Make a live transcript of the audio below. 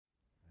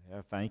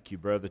Well, thank you,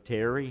 Brother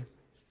Terry.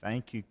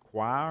 Thank you,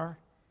 choir,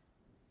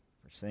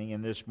 for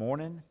singing this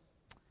morning.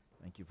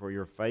 Thank you for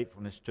your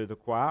faithfulness to the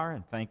choir,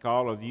 and thank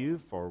all of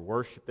you for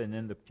worshiping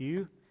in the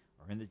pew,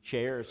 or in the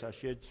chairs, I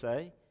should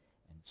say.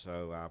 And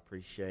so I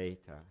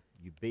appreciate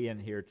you being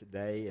here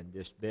today and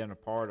just being a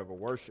part of a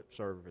worship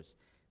service,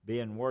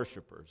 being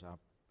worshipers. I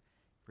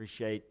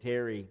appreciate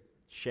Terry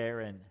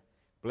sharing,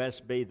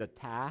 "Blessed be the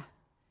tie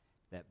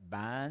that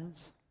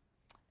binds."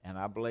 And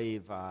I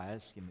believe I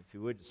asked him if he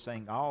would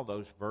sing all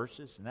those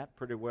verses, and that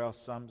pretty well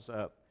sums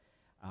up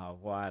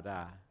what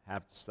I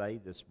have to say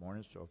this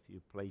morning. So if you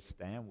please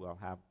stand, we'll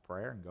have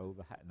prayer and go.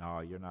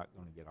 No, you're not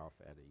going to get off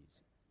that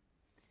easy.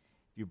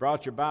 If you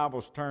brought your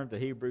Bibles, turn to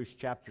Hebrews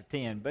chapter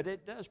 10. But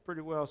it does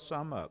pretty well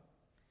sum up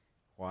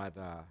what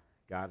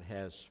God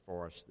has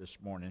for us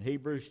this morning.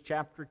 Hebrews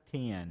chapter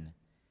 10.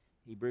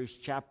 Hebrews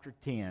chapter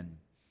 10.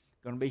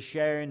 Going to be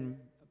sharing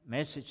a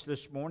message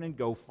this morning.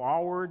 Go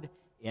forward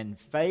in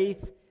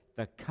faith.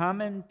 The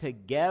coming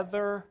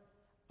together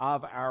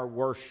of our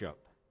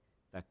worship.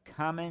 The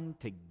coming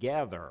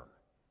together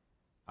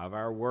of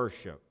our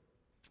worship.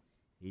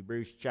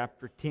 Hebrews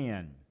chapter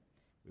 10.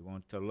 We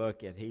want to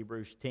look at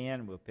Hebrews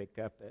 10. We'll pick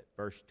up at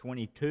verse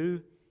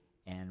 22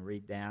 and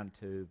read down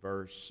to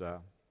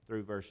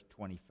through verse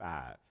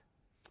 25.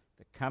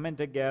 The coming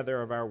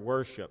together of our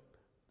worship.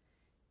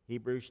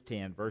 Hebrews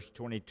 10, verse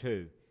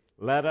 22.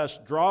 Let us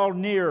draw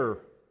near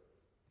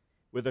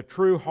with a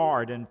true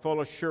heart and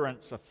full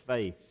assurance of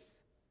faith,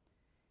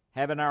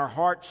 having our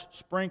hearts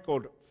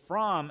sprinkled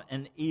from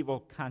an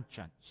evil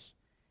conscience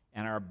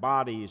and our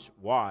bodies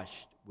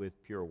washed with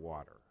pure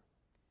water.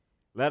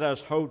 Let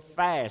us hold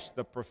fast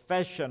the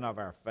profession of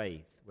our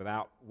faith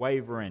without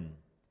wavering,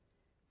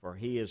 for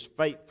he is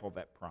faithful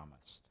that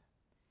promised.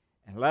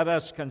 And let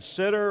us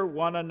consider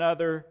one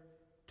another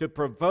to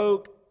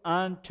provoke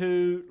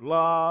unto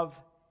love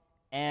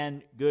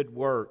and good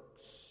works,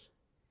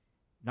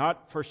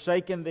 not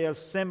forsaking the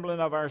assembling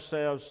of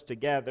ourselves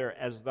together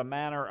as the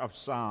manner of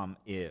some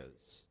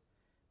is,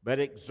 but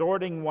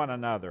exhorting one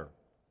another,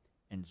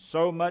 and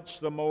so much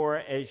the more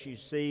as you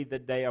see the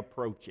day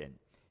approaching.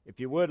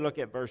 If you would, look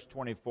at verse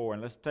 24,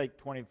 and let's take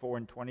 24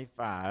 and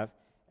 25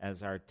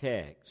 as our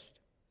text.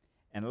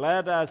 And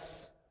let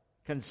us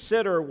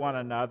consider one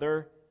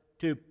another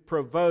to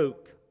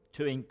provoke,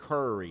 to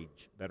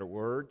encourage, better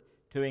word,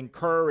 to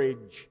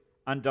encourage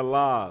unto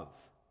love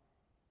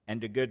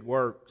and to good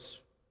works,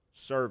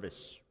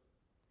 service,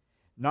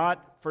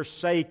 not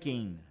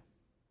forsaking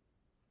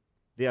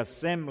the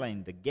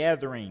assembling, the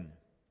gathering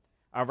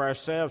of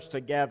ourselves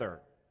together,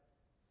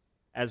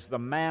 as the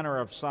manner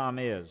of some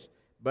is,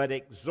 but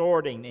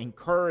exhorting,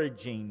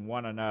 encouraging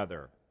one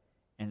another,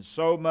 and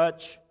so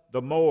much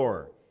the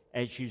more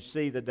as you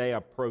see the day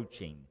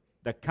approaching,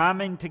 the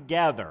coming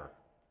together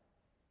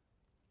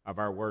of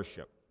our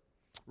worship.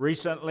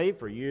 Recently,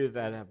 for you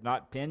that have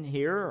not been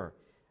here, or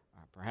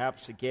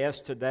perhaps a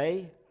guest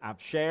today, I've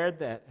shared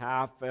that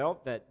how I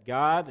felt that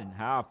God and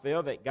how I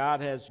feel that God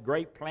has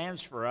great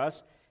plans for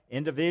us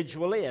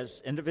individually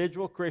as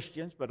individual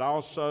Christians, but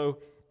also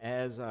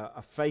as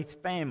a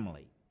faith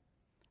family.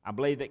 I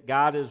believe that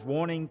God is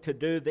wanting to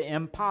do the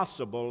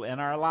impossible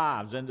in our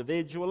lives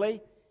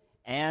individually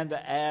and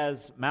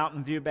as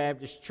Mountain View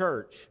Baptist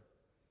Church.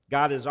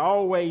 God has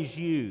always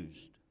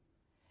used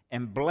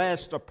and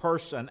blessed a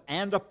person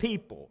and a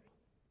people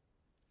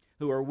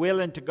who are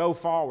willing to go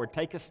forward,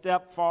 take a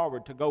step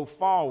forward, to go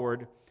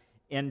forward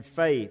in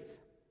faith.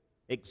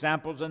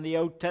 Examples in the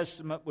Old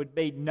Testament would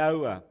be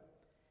Noah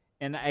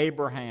and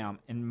Abraham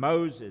and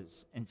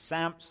Moses and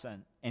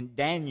Samson and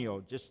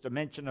Daniel, just to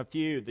mention a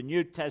few. The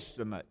New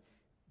Testament,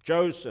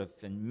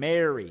 Joseph and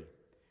Mary,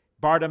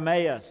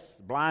 Bartimaeus,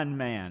 the blind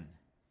man,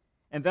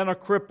 and then a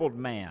crippled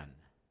man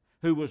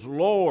who was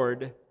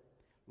lowered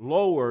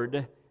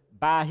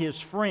by his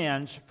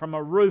friends from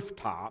a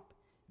rooftop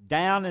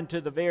down into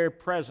the very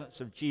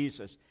presence of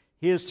Jesus.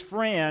 His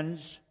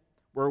friends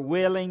were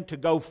willing to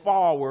go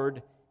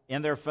forward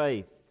in their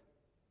faith.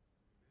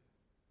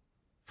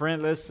 Friend,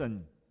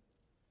 listen,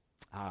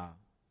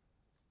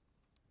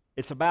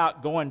 it's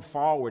about going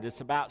forward.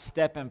 It's about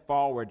stepping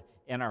forward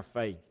in our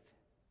faith.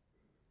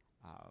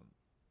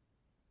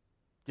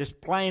 Just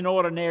plain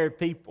ordinary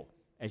people.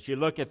 As you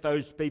look at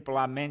those people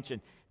I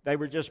mentioned, they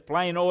were just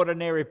plain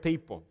ordinary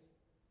people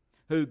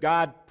who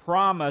God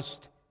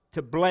promised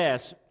to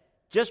bless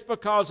just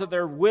because of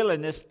their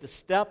willingness to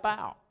step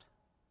out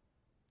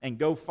and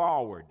go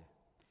forward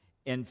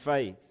in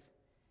faith.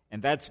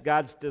 And that's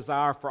God's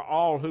desire for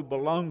all who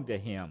belong to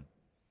Him.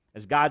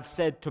 As God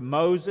said to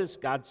Moses,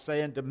 God's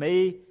saying to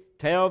me,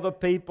 tell the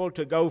people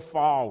to go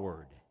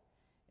forward.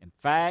 In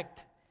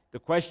fact, the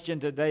question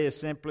today is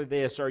simply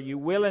this: are you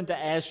willing to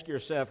ask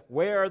yourself,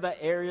 where are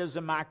the areas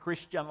in my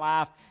Christian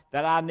life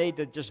that I need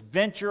to just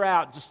venture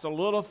out just a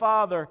little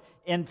farther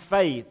in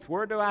faith?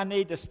 Where do I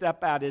need to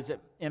step out? Is it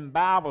in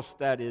Bible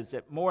study? Is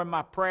it more in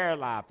my prayer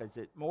life? Is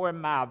it more in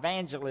my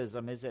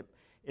evangelism? Is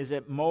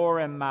it more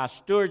in my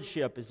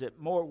stewardship? Is it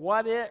more,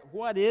 what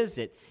is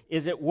it?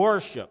 Is it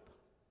worship?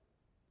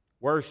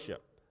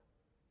 Worship.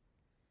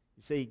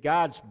 You see,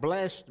 God's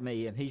blessed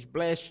me and He's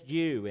blessed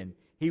you, and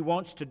He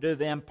wants to do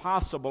the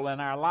impossible in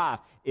our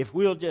life. If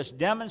we'll just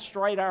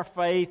demonstrate our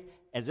faith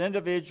as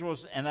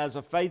individuals and as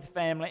a faith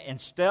family and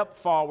step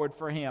forward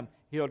for Him,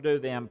 He'll do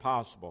the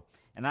impossible.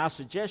 And I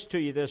suggest to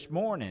you this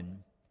morning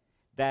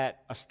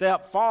that a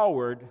step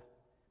forward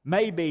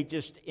may be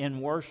just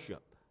in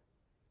worship.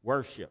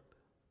 Worship.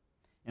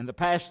 In the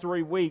past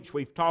 3 weeks,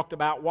 we've talked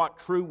about what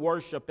true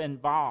worship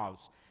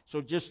involves. So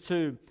just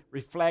to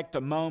reflect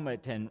a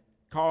moment and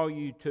call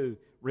you to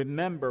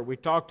remember, we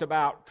talked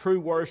about true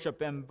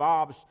worship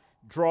involves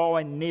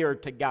drawing near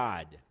to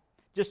God.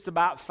 Just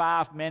about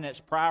 5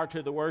 minutes prior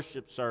to the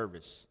worship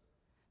service,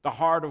 the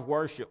Heart of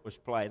Worship was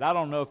played. I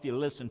don't know if you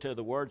listen to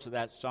the words of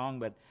that song,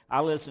 but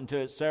I listen to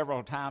it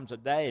several times a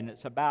day, and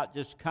it's about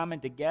just coming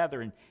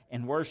together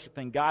and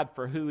worshiping God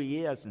for who He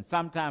is. And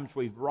sometimes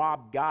we've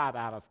robbed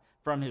God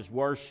from His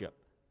worship.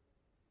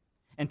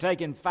 And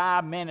taking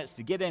 5 minutes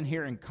to get in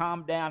here and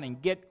calm down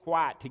and get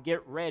quiet, to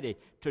get ready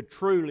to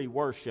truly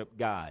worship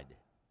God.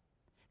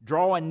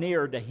 Drawing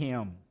near to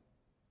Him.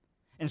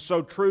 And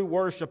so true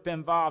worship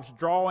involves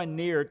drawing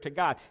near to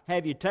God.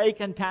 Have you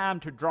taken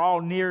time to draw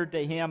near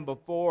to Him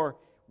before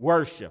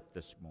worship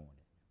this morning?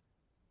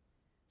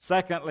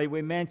 Secondly,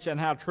 we mentioned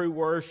how true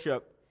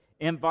worship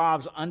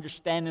involves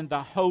understanding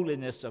the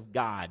holiness of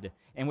God.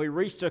 And we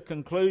reached a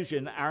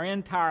conclusion: our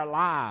entire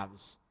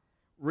lives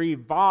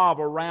revolve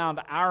around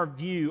our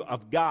view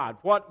of God.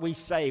 What we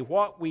say,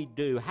 what we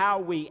do, how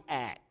we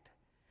act,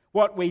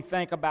 what we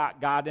think about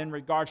God in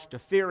regards to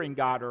fearing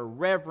God or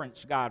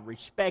reverence God,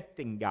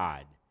 respecting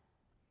God.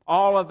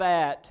 All of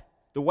that,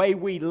 the way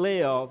we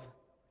live,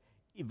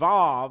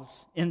 involves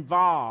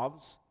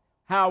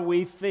how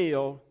we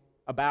feel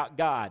about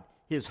God,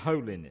 His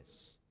holiness.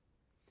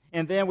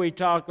 And then we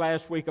talked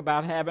last week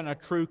about having a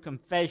true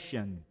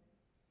confession.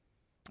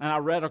 And I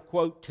read a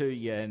quote to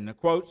you, and the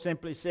quote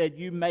simply said,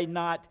 "You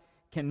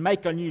can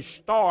make a new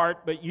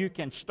start, but you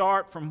can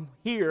start from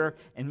here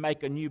and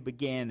make a new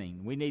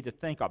beginning." We need to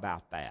think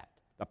about that.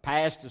 The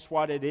past is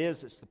what it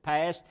is. It's the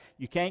past.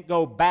 You can't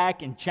go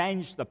back and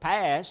change the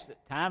past.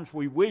 At times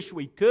we wish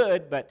we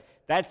could, but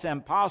that's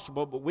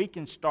impossible. But we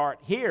can start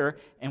here,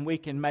 and we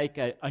can make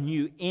a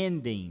new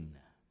ending,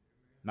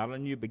 not a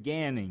new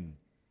beginning.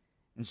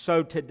 And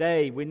so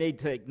today we need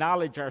to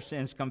acknowledge our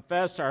sins,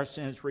 confess our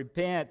sins,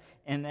 repent,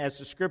 and as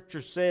the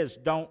Scripture says,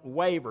 don't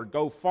waver.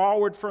 Go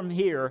forward from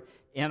here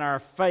in our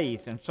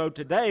faith. And so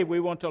today we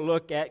want to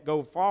look at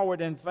go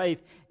forward in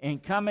faith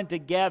and coming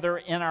together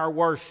in our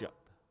worship.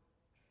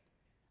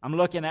 I'm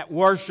looking at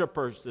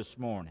worshipers this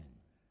morning.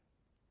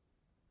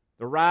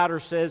 The writer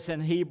says in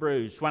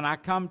Hebrews, when I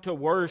come to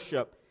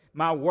worship,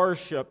 my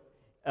worship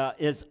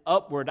is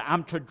upward.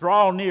 I'm to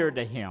draw near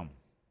to Him.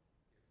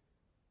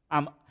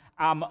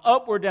 I'm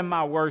upward in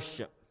my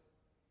worship.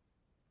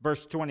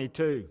 Verse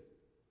 22.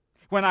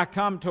 When I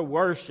come to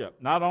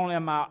worship, not only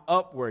am I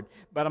upward,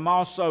 but I'm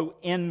also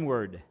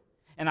inward.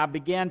 And I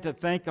begin to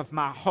think of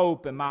my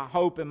hope and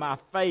my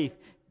faith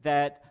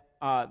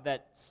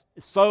that's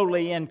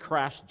solely in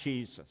Christ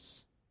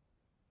Jesus.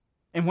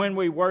 And when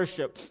we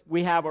worship,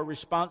 we have a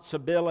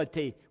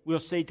responsibility, we'll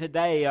see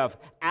today, of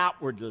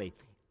outwardly,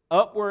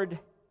 upward,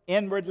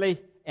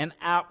 inwardly, and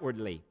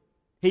outwardly.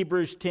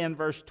 Hebrews 10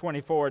 verse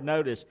 24,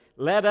 notice,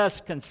 let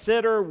us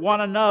consider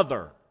one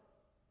another.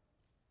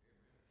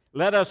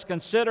 Let us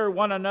consider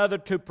one another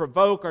to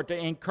provoke or to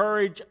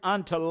encourage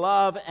unto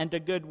love and to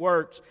good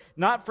works,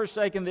 not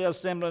forsaking the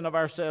assembling of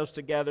ourselves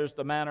together as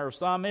the manner of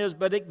some is,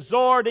 but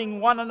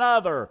exhorting one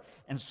another,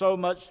 and so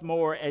much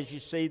more as you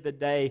see the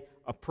day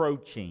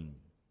approaching.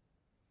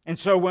 And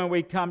so when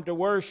we come to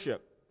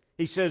worship,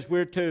 he says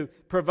we're to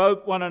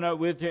provoke one another,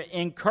 we're to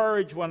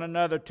encourage one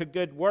another to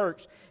good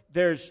works.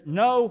 There's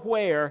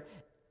nowhere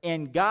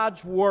in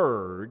God's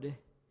Word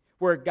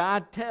where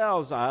God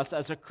tells us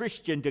as a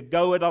Christian to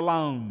go it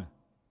alone,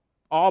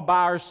 all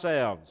by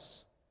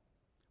ourselves.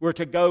 We're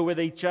to go with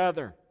each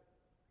other.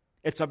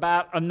 It's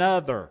about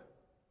another.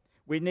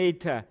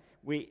 The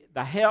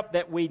help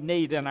that we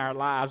need in our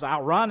lives.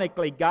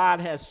 Ironically,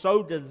 God has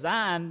so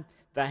designed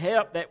the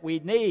help that we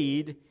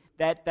need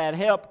that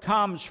help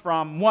comes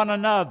from one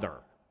another.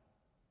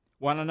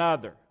 One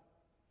another.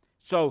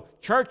 So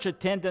church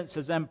attendance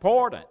is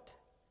important.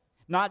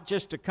 Not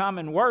just to come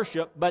and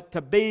worship, but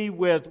to be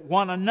with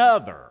one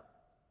another.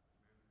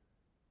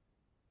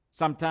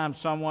 Sometimes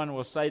someone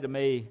will say to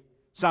me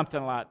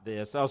something like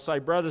this. They'll say,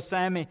 Brother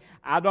Sammy,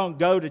 I don't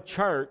go to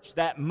church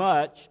that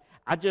much.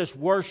 I just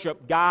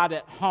worship God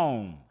at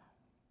home.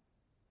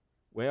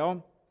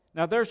 Well,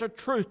 now there's a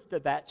truth to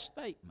that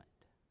statement.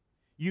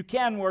 You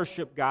can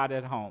worship God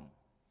at home.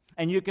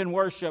 And you can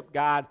worship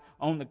God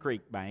on the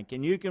creek bank.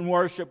 And you can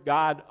worship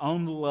God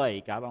on the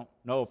lake. I don't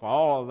know if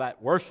all of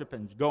that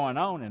worshiping is going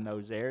on in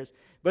those areas.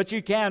 But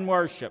you can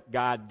worship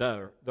God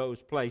there,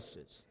 those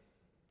places.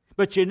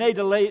 But you need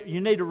to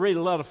read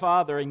a little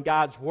farther in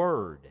God's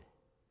Word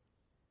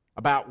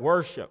about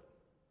worship.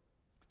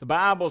 The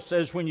Bible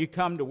says when you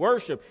come to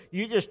worship,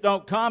 you just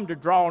don't come to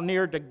draw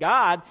near to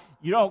God.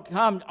 You don't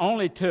come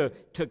only to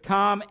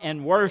come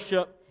and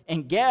worship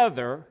and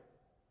gather.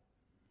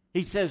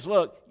 He says,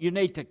 look, you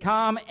need to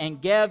come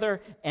and gather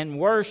and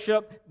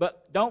worship,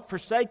 but don't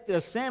forsake the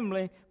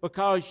assembly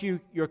because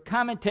you're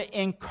coming to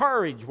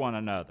encourage one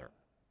another.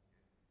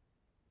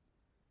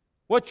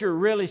 What you're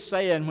really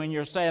saying when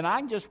you're saying,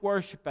 I can just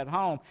worship at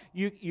home,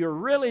 you're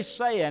really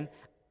saying,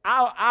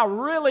 I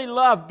really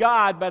love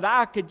God, but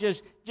I could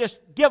just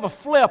give a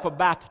flip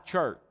about the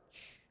church,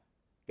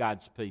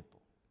 God's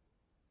people.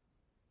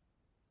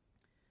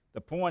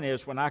 The point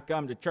is, when I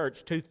come to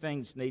church, two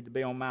things need to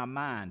be on my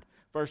mind.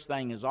 First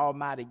thing is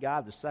Almighty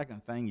God. The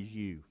second thing is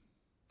you.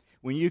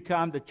 When you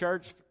come to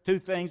church, two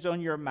things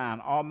on your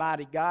mind.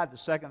 Almighty God. The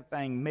second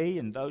thing, me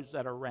and those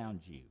that are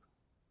around you.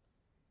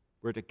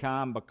 We're to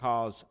come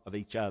because of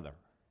each other.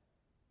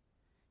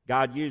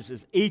 God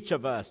uses each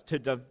of us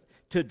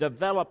to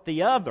develop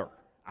the other.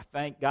 I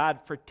thank God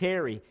for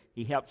Terry.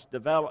 He helps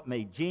develop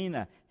me.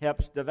 Gina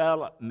helps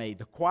develop me.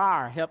 The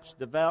choir helps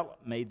develop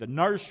me. The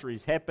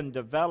nurseries helping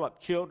develop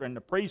children.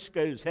 The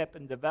preschools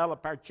helping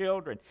develop our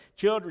children.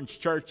 Children's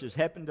churches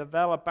helping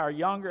develop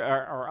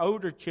our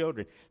older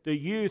children. The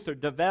youth are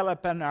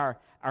developing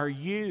our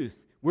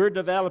youth. We're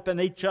developing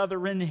each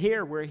other in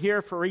here. We're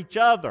here for each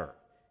other.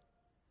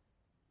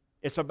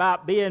 It's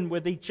about being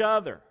with each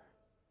other.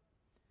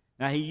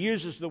 Now, he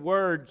uses the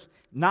words,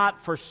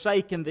 not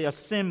forsaking the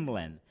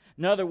assembling.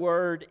 Another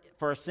word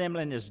for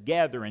assembling is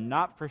gathering.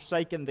 Not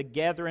forsaking the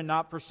gathering,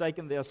 not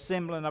forsaking the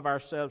assembling of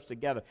ourselves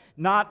together.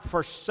 Not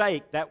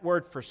forsake. That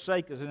word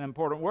forsake is an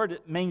important word.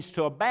 It means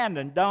to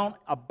abandon. Don't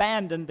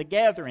abandon the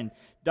gathering.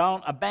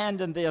 Don't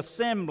abandon the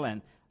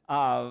assembling.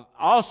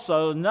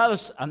 Also,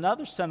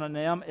 another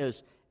synonym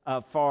is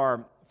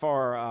for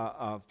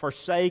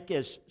forsake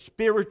is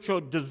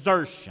spiritual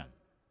desertion.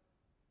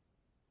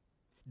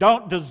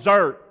 Don't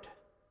desert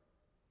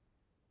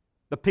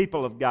the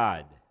people of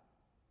God.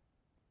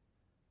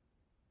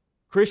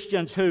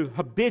 Christians who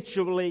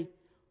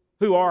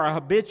are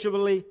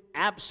habitually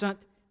absent,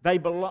 they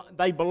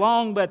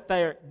belong, but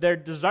they're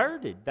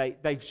deserted.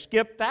 They've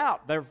skipped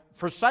out. They're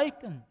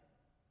forsaken.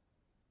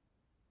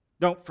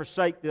 Don't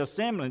forsake the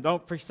assembly.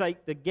 Don't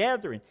forsake the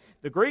gathering.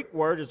 The Greek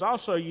word is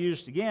also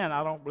used again.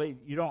 I don't believe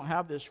you don't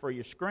have this for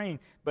your screen,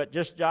 but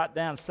just jot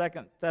down 2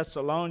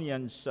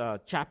 Thessalonians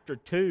chapter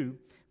 2,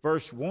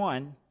 verse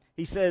 1.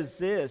 He says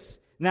this,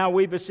 now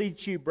we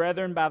beseech you,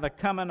 brethren, by the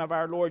coming of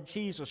our Lord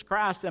Jesus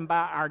Christ and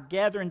by our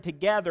gathering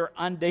together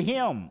unto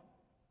Him.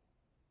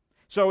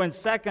 So in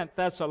 2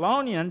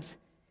 Thessalonians,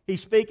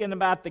 he's speaking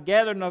about the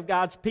gathering of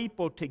God's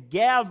people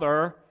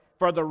together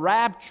for the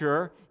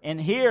rapture.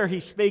 And here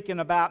he's speaking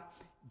about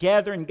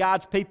gathering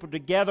God's people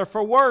together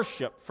for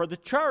worship, for the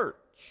church.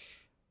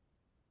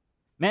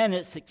 Man,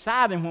 it's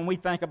exciting when we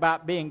think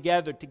about being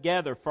gathered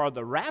together for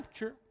the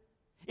rapture.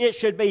 It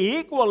should be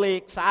equally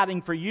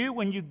exciting for you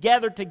when you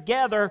gather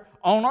together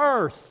on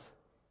earth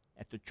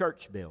at the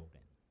church building.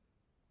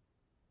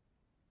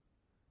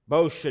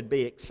 Both should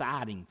be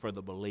exciting for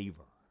the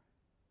believer.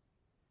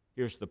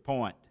 Here's the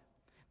point.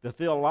 The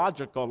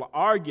theological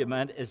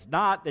argument is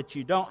not that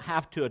you don't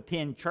have to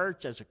attend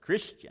church as a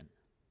Christian,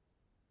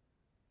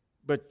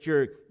 but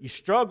you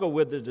struggle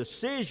with the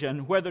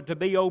decision whether to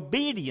be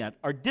obedient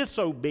or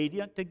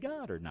disobedient to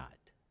God or not.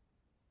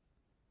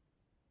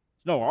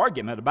 There's no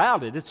argument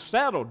about it. It's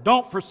settled.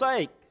 Don't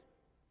forsake.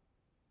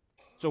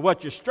 So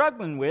what you're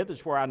struggling with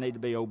is where I need to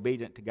be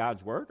obedient to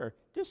God's Word or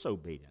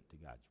disobedient to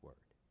God's Word.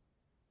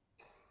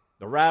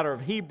 The writer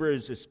of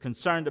Hebrews is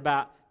concerned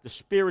about the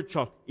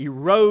spiritual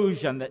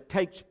erosion that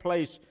takes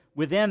place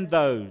within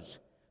those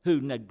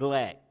who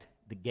neglect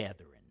the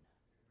gathering.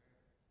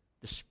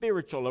 The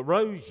spiritual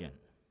erosion.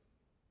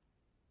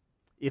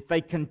 If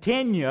they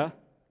continue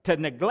to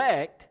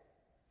neglect,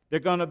 they're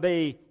going to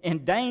be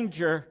in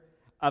danger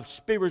of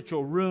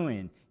spiritual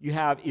ruin. You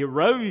have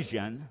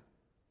erosion,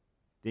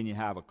 then you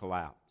have a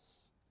collapse.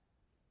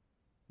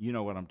 You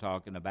know what I'm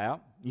talking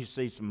about. You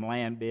see some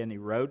land being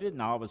eroded,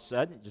 and all of a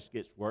sudden it just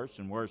gets worse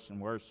and worse and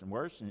worse and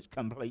worse, and it's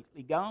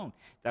completely gone.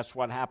 That's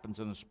what happens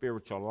in a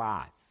spiritual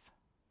life.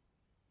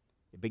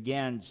 It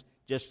begins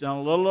just in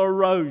a little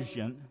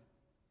erosion,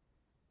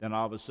 then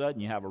all of a sudden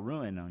you have a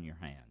ruin on your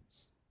hands.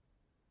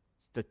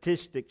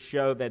 Statistics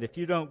show that if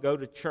you don't go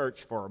to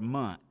church for a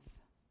month,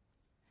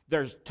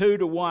 there's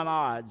 2-to-1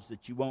 odds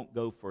that you won't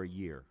go for a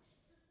year.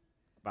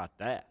 How about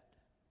that?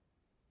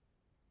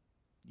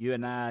 You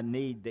and I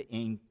need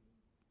the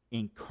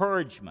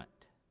encouragement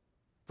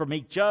from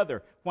each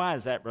other. Why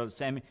is that, Brother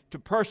Sammy? To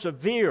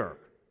persevere.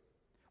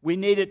 We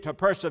need it to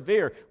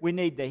persevere. We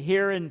need to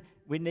hear and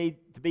we need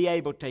to be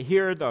able to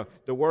hear the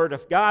Word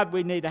of God.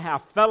 We need to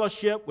have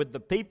fellowship with the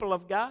people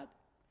of God.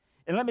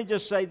 And let me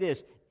just say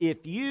this.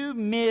 If you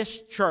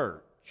miss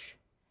church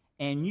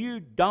and you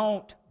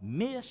don't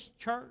miss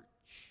church,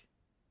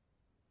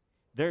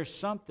 there's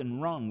something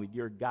wrong with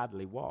your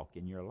godly walk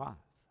in your life.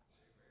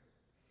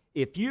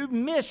 If you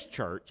miss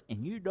church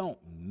and you don't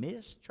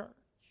miss church,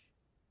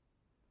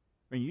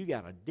 then you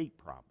got a deep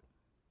problem.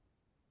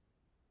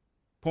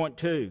 Point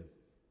 2,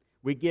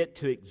 we get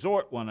to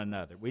exhort one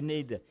another. We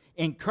need to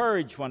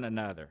encourage one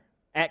another.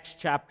 Acts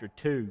chapter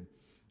 2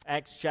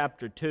 Acts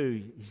chapter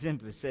 2, he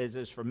simply says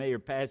this familiar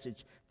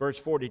passage, verse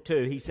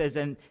 42. He says,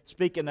 and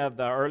speaking of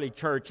the early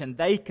church, and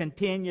they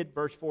continued,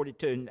 verse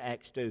 42 in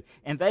Acts 2,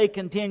 and they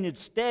continued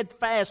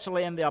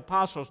steadfastly in the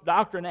apostles'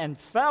 doctrine and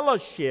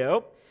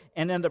fellowship,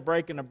 and in the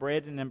breaking of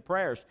bread and in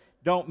prayers.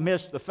 Don't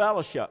miss the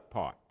fellowship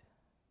part.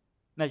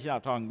 Now, you're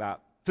not talking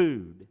about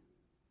food.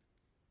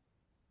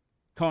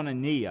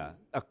 Koinonia,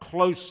 a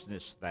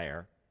closeness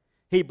there.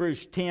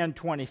 Hebrews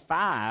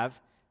 10:25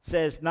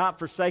 says, not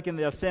forsaking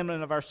the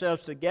assembling of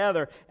ourselves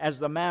together as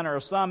the manner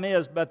of some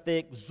is, but the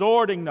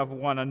exhorting of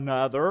one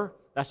another,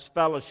 that's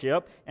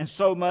fellowship, and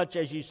so much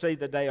as you see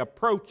the day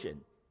approaching.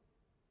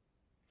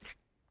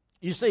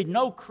 You see,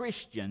 no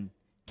Christian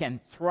can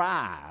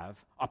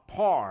thrive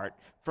apart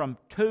from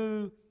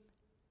two,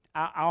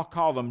 I'll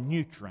call them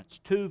nutrients,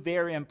 two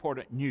very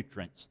important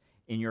nutrients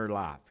in your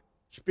life,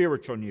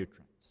 spiritual nutrients.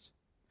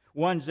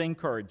 One's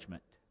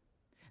encouragement,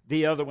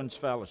 the other one's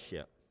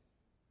fellowship.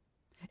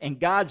 And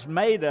God's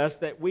made us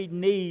that we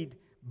need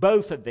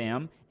both of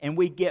them, and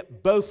we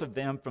get both of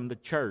them from the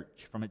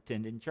church, from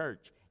attending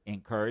church.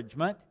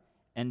 Encouragement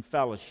and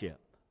fellowship.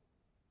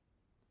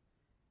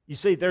 You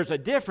see, there's a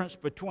difference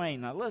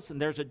between, now listen,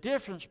 there's a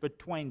difference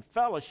between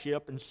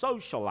fellowship and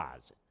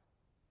socializing.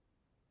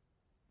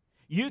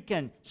 You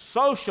can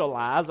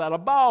socialize at a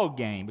ball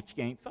game, but you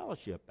can't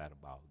fellowship at a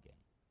ball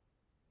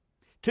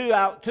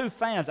game. Two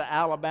fans, an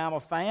Alabama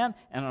fan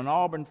and an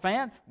Auburn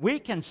fan, we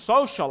can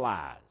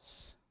socialize.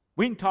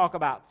 We can talk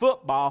about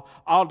football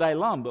all day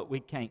long, but we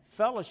can't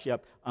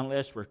fellowship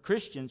unless we're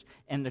Christians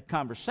and the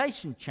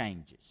conversation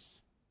changes.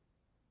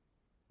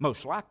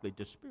 Most likely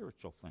to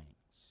spiritual things.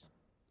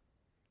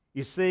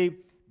 You see,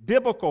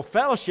 biblical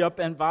fellowship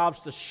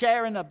involves the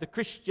sharing of the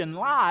Christian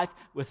life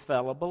with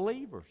fellow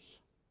believers.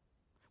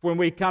 When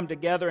we come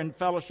together in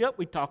fellowship,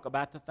 we talk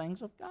about the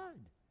things of God.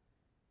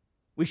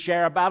 We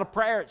share about a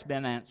prayer that's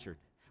been answered.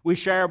 We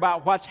share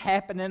about what's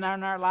happening in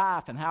our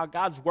life and how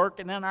God's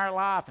working in our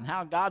life and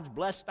how God's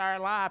blessed our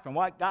life and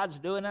what God's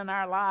doing in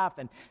our life,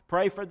 and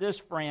pray for this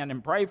friend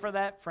and pray for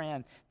that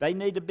friend. They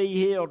need to be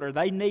healed or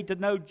they need to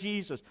know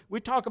Jesus.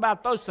 We talk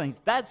about those things.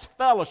 That's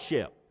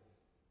fellowship.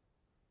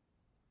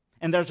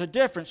 And there's a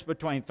difference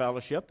between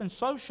fellowship and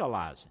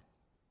socializing.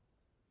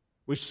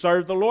 We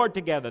serve the Lord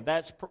together.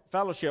 That's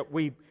fellowship.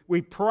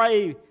 We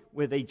pray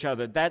with each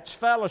other. That's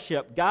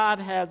fellowship. God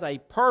has a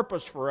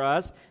purpose for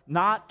us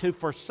not to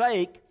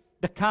forsake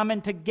the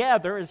coming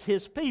together as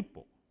His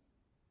people.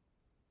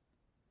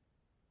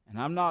 And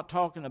I'm not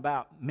talking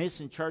about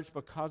missing church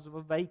because of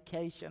a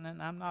vacation,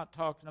 and I'm not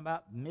talking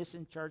about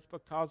missing church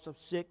because of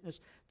sickness.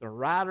 The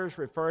writer's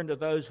referring to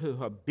those who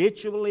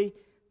habitually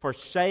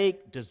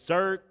forsake,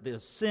 desert the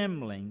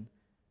assembling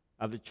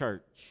of the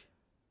church.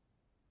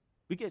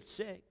 We get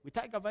sick. We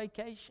take a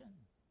vacation.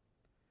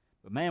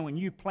 But man, when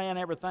you plan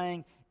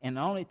everything and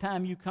the only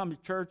time you come to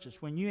church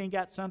is when you ain't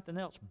got something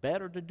else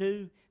better to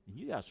do, then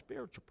you got a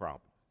spiritual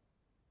problem.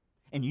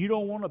 And you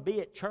don't want to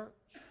be at church.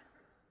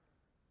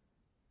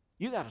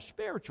 You got a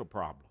spiritual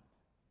problem.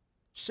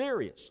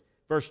 Serious.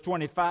 Verse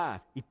 25,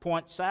 he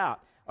points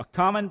out a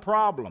common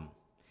problem.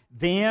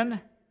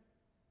 Then,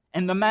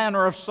 in the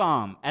manner of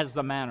some, as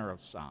the manner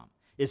of some.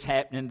 It's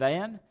happening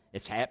then,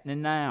 it's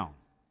happening now.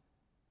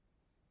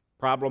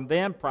 Problem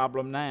then,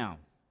 problem now.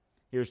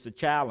 Here's the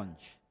challenge.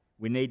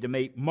 We need to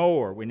meet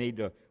more. We need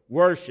to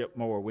worship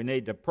more. We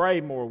need to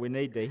pray more. We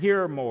need to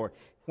hear more.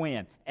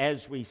 When?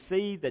 As we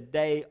see the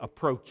day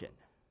approaching.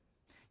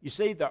 You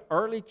see, the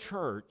early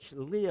church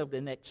lived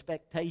in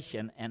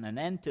expectation and an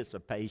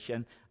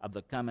anticipation of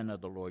the coming of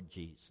the Lord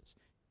Jesus.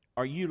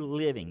 Are you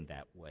living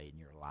that way in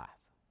your life?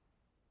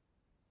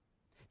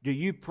 Do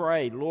you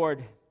pray,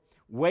 Lord,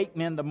 wake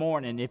me in the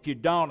morning. If you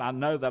don't, I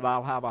know that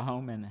I'll have a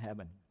home in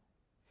heaven.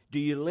 Do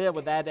you live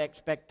with that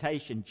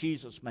expectation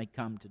Jesus may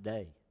come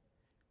today?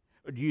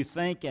 Or do you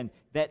think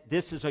that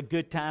this is a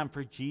good time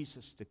for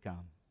Jesus to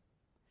come?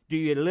 Do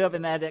you live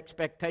in that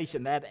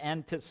expectation, that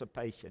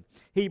anticipation?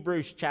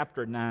 Hebrews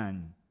chapter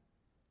 9.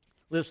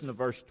 Listen to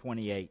verse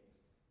 28.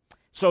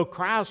 So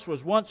Christ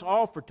was once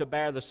offered to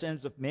bear the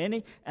sins of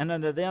many, and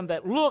unto them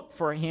that look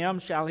for Him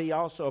shall He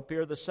also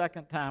appear the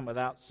second time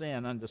without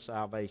sin unto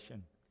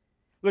salvation.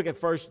 Look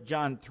at 1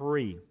 John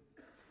 3.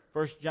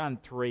 1 John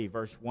 3,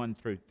 verse 1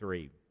 through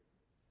 3.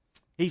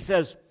 He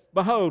says,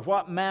 Behold,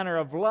 what manner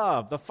of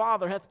love the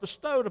Father hath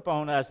bestowed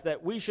upon us,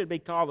 that we should be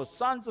called the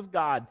sons of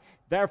God.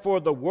 Therefore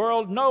the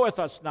world knoweth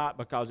us not,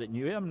 because it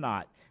knew Him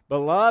not.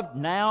 Beloved,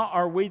 now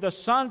are we the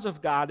sons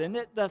of God, and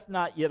it doth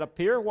not yet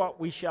appear what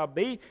we shall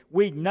be.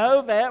 We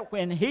know that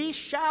when He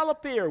shall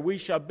appear, we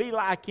shall be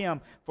like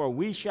Him, for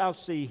we shall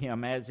see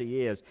Him as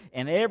He is.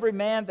 And every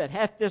man that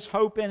hath this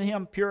hope in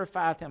Him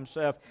purifieth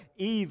himself,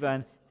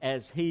 even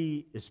as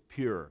He is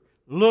pure.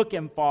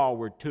 Looking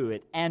forward to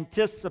it,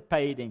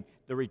 anticipating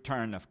the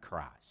return of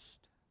Christ.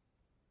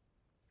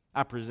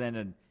 I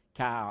presented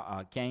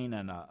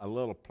Canaan a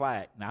little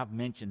plaque, and I've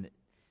mentioned it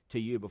to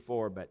you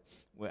before, but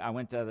I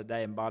went the other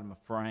day and bought him a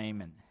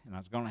frame, and I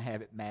was going to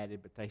have it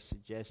matted, but they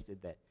suggested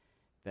that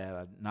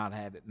I not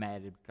have it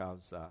matted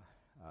because of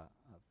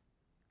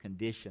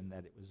condition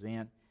that it was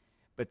in.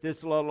 But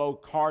this little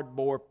old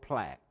cardboard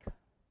plaque,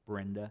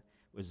 Brenda,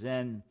 was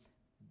in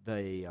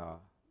the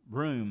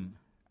room.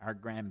 Our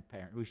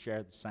grandparents, we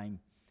shared the same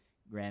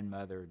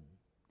grandmother and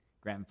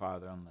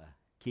grandfather on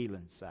the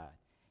Keelan side.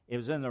 It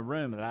was in the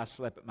room that I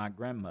slept at my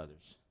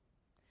grandmother's.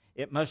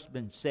 It must have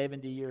been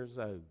 70 years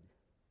old.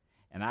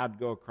 And I'd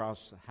go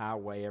across the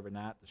highway every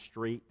night, the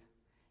street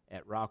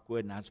at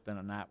Rockwood, and I'd spend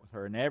a night with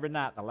her. And every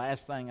night, the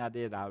last thing I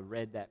did, I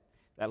read that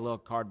little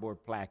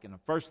cardboard plaque. And the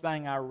first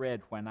thing I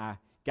read when I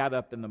got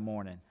up in the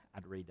morning,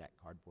 I'd read that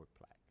cardboard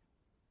plaque.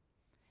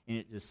 And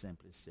it just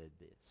simply said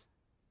this.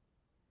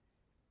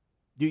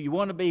 Do you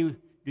want to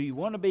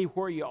be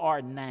where you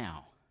are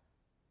now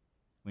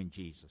when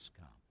Jesus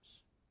comes?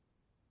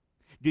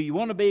 Do you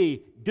want to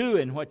be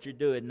doing what you're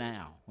doing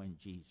now when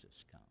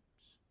Jesus comes?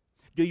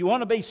 Do you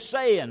want to be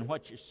saying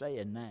what you're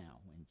saying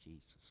now when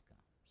Jesus comes?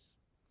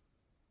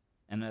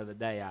 And the other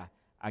day,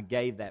 I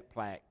gave that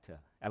plaque to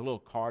a little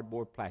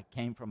cardboard plaque.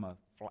 Came from a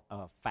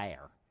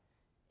fair.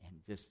 And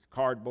just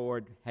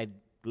cardboard, had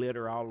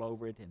glitter all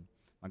over it. And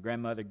my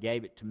grandmother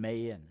gave it to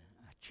me, and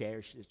I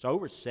cherished it. It's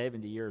over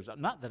 70 years old.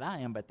 Not that I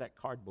am, but that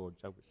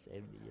cardboard's over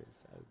 70 years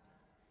old.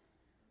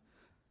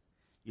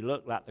 You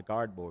look like the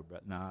cardboard,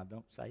 but no, I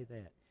don't say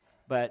that.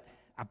 But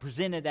I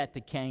presented that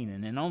to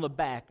Canaan, and on the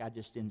back, I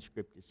just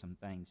inscripted some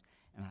things.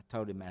 And I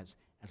told him as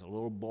a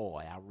little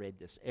boy, I read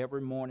this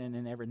every morning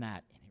and every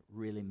night, and it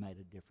really made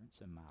a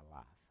difference in my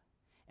life.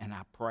 And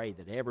I pray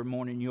that every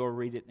morning you'll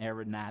read it and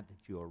every night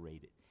that you'll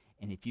read it.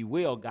 And if you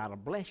will, God will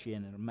bless you,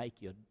 and it'll make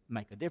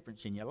a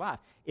difference in your life.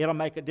 It'll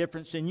make a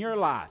difference in your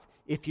life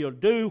if you'll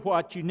do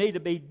what you need to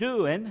be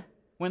doing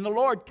when the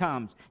Lord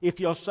comes.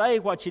 If you'll say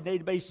what you need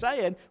to be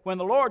saying when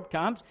the Lord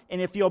comes, and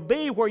if you'll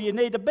be where you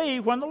need to be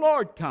when the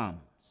Lord comes.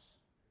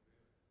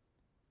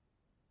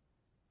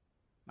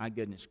 My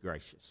goodness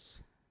gracious.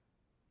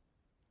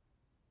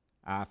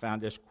 I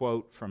found this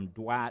quote from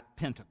Dwight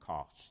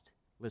Pentecost.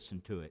 Listen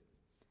to it.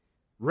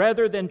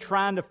 Rather than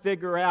trying to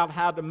figure out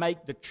how to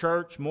make the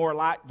church more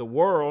like the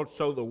world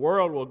so the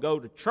world will go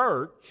to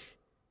church,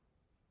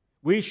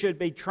 we should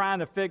be trying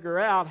to figure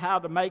out how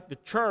to make the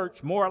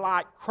church more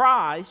like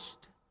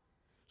Christ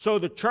so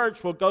the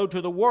church will go to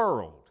the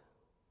world.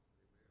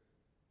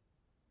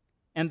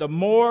 And the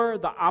more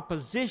the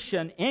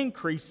opposition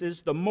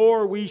increases, the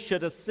more we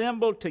should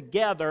assemble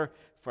together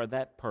for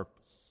that purpose.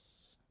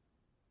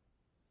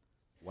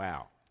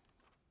 Wow.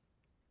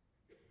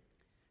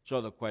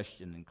 So the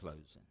question in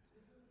closing.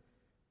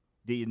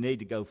 Do you need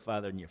to go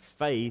further in your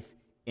faith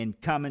in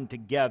coming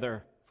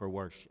together for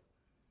worship?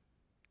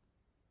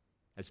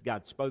 Has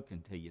God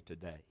spoken to you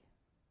today?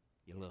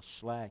 You're a little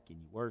slack in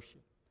your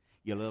worship.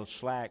 You're a little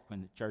slack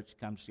when the church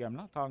comes together. I'm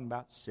not talking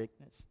about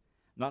sickness.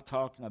 I'm not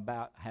talking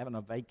about having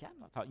a vacation.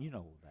 I'm not talking, you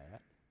know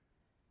that.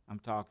 I'm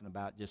talking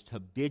about just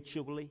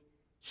habitually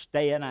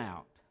staying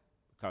out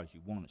because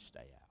you want to stay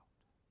out.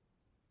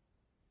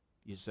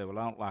 You say, well,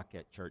 I don't like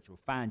that church. Well,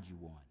 find you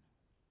one.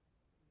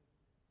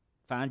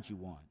 Find you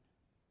one.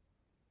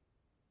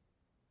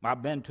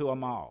 I've been to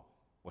them all.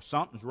 Well,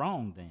 something's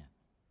wrong then.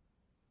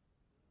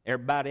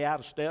 Everybody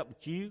out of step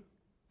with you?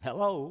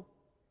 Hello.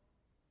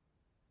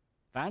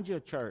 Find you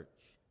a church.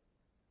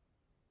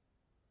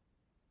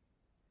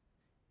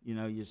 You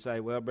know, you say,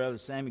 well, Brother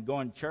Sammy,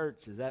 going to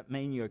church, does that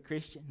mean you're a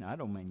Christian? No, I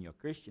don't mean you're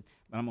a Christian.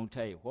 But I'm going to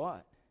tell you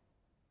what.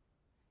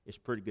 It's a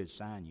pretty good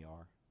sign you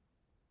are.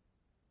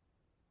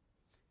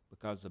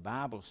 Because the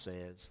Bible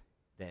says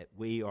that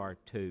we are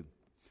to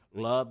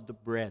love the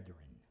brethren.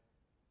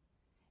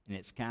 And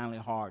it's kind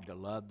of hard to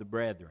love the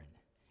brethren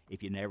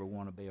if you never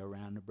want to be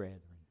around the brethren.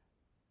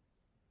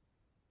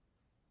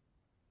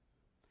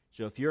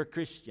 So if you're a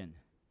Christian,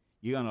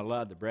 you're going to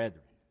love the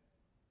brethren.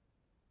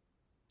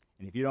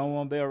 And if you don't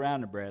want to be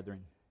around the brethren,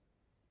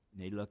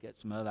 you need to look at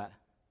some other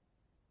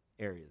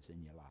areas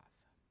in your life.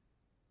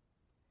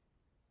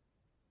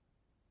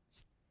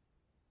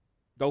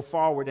 Go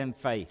forward in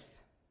faith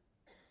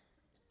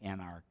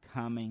and are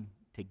coming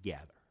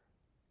together.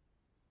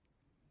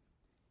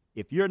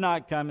 If you're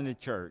not coming to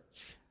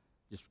church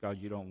just because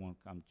you don't want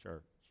to come to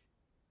church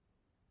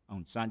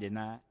on Sunday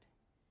night,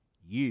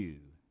 you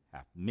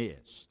have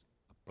missed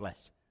a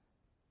blessing.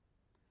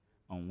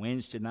 On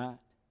Wednesday night,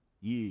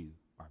 you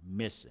are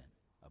missing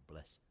a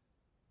blessing.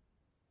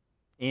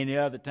 Any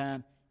other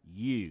time,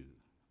 you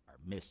are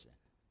missing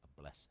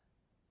a blessing.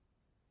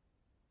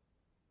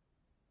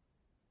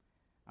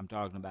 I'm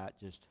talking about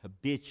just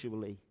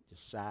habitually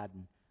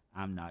deciding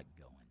I'm not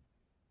going.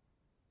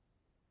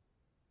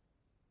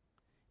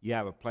 You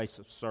have a place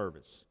of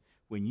service.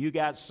 When you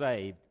got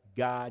saved,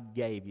 God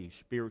gave you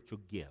spiritual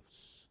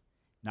gifts,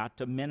 not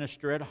to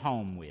minister at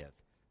home with,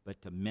 but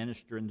to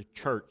minister in the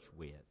church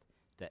with,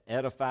 to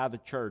edify the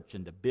church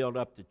and to build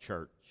up the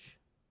church.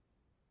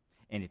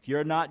 And if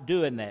you're not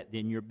doing that,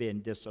 then you're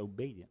being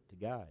disobedient to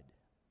God.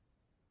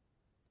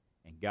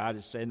 And God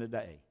is saying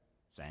today,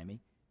 Sammy,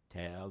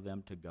 tell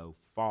them to go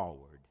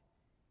forward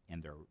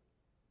in their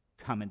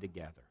coming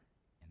together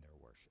in their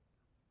worship.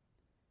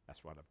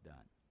 That's what I've done.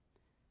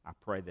 I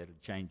pray that it'll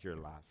change your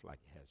life like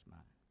it has mine.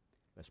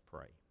 Let's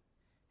pray.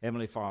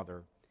 Heavenly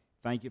Father,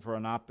 Thank you for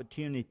an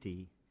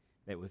opportunity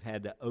that we've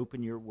had to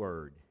open your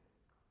word.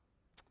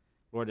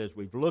 Lord, as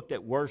we've looked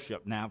at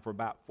worship now for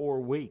about 4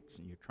 weeks,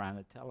 and you're trying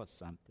to tell us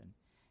something.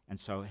 And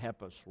so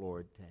help us,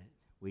 Lord, that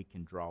we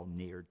can draw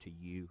near to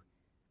you.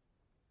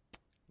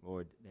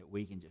 Lord, that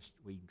we can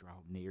draw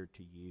near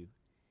to you.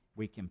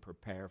 We can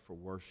prepare for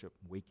worship.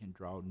 We can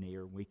draw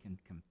near. We can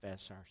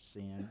confess our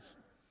sins.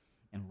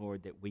 And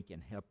Lord, that we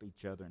can help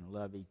each other and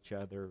love each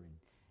other and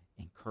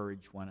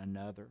encourage one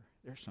another.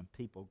 There's some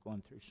people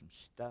going through some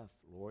stuff,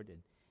 Lord,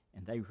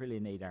 and they really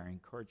need our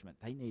encouragement.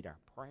 They need our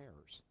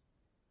prayers.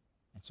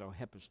 And so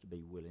help us to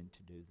be willing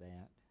to do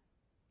that.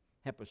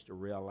 Help us to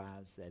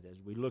realize that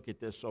as we look at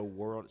this old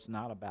world, it's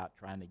not about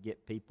trying to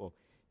get people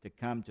to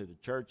come to the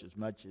church as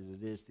much as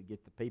it is to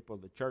get the people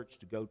of the church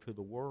to go to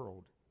the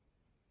world.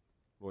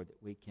 Lord,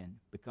 that we can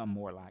become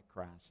more like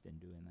Christ in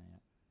doing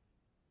that.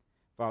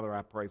 Father,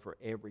 I pray for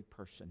every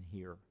person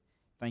here.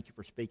 Thank you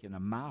for speaking to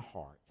my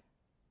heart.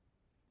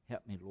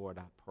 Help me, Lord,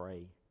 I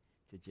pray,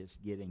 to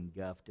just get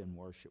engulfed in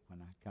worship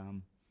when I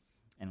come.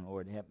 And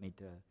Lord, help me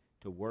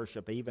to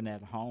worship even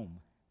at home,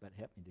 but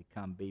help me to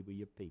come be with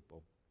your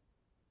people.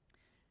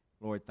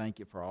 Lord, thank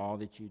you for all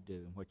that you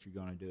do and what you're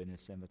going to do in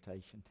this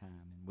invitation time.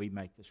 And we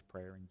make this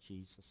prayer in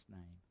Jesus'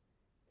 name.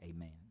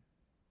 Amen.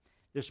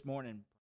 This morning...